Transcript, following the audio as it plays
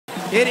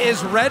It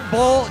is Red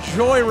Bull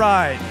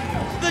Joyride.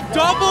 The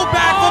double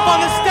backflip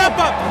on the step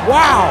up.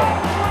 Wow.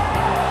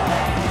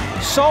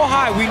 So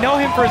high, we know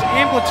him for his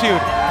amplitude.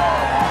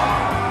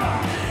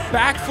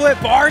 Backflip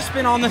bar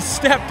spin on the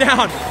step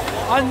down.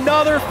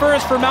 Another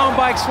first for mountain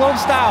bike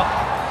slopestyle.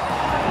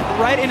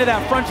 Right into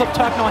that front flip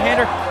tuck no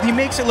hander. He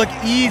makes it look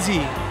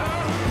easy.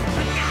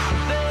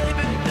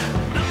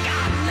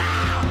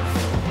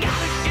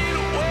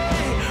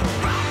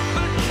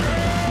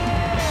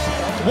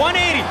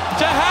 $180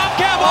 to half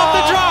cab off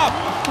the drop.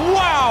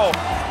 Wow.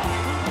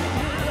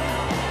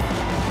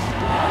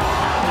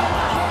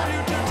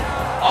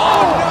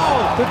 Oh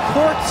no! The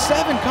cork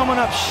 7 coming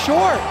up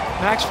short.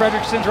 Max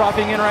Fredriksson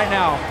dropping in right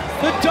now.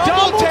 The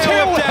double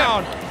tail whip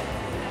down.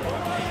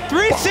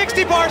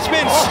 360 bar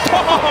spin,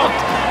 stopped.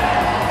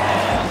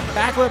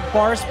 Backflip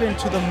bar spin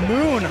to the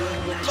moon.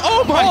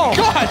 Oh my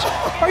gosh!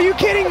 Are you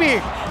kidding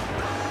me?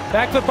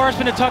 Backflip bar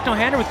spin to tuck no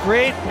hander with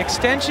great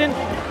extension.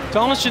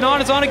 Tomas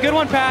Zejda is on a good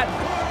one, Pat.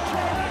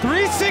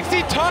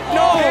 360 tuck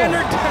no hander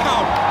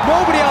down.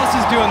 Nobody else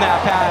is doing that,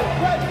 Pat.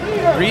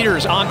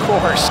 Rheeder's on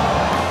course.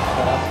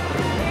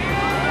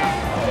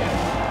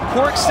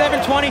 Cork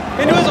 720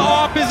 into his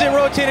opposite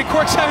rotated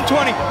cork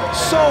 720.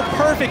 So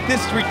perfect. This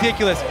is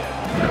ridiculous.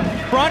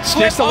 Front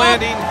slip the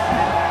landing.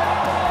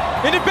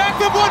 Into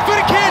backflip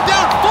 1-footed can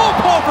down. Full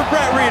pull for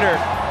Rheeder.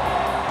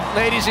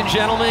 Ladies and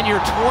gentlemen,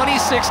 your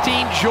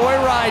 2016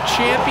 Joyride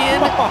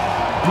champion,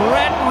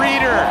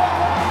 Rheeder.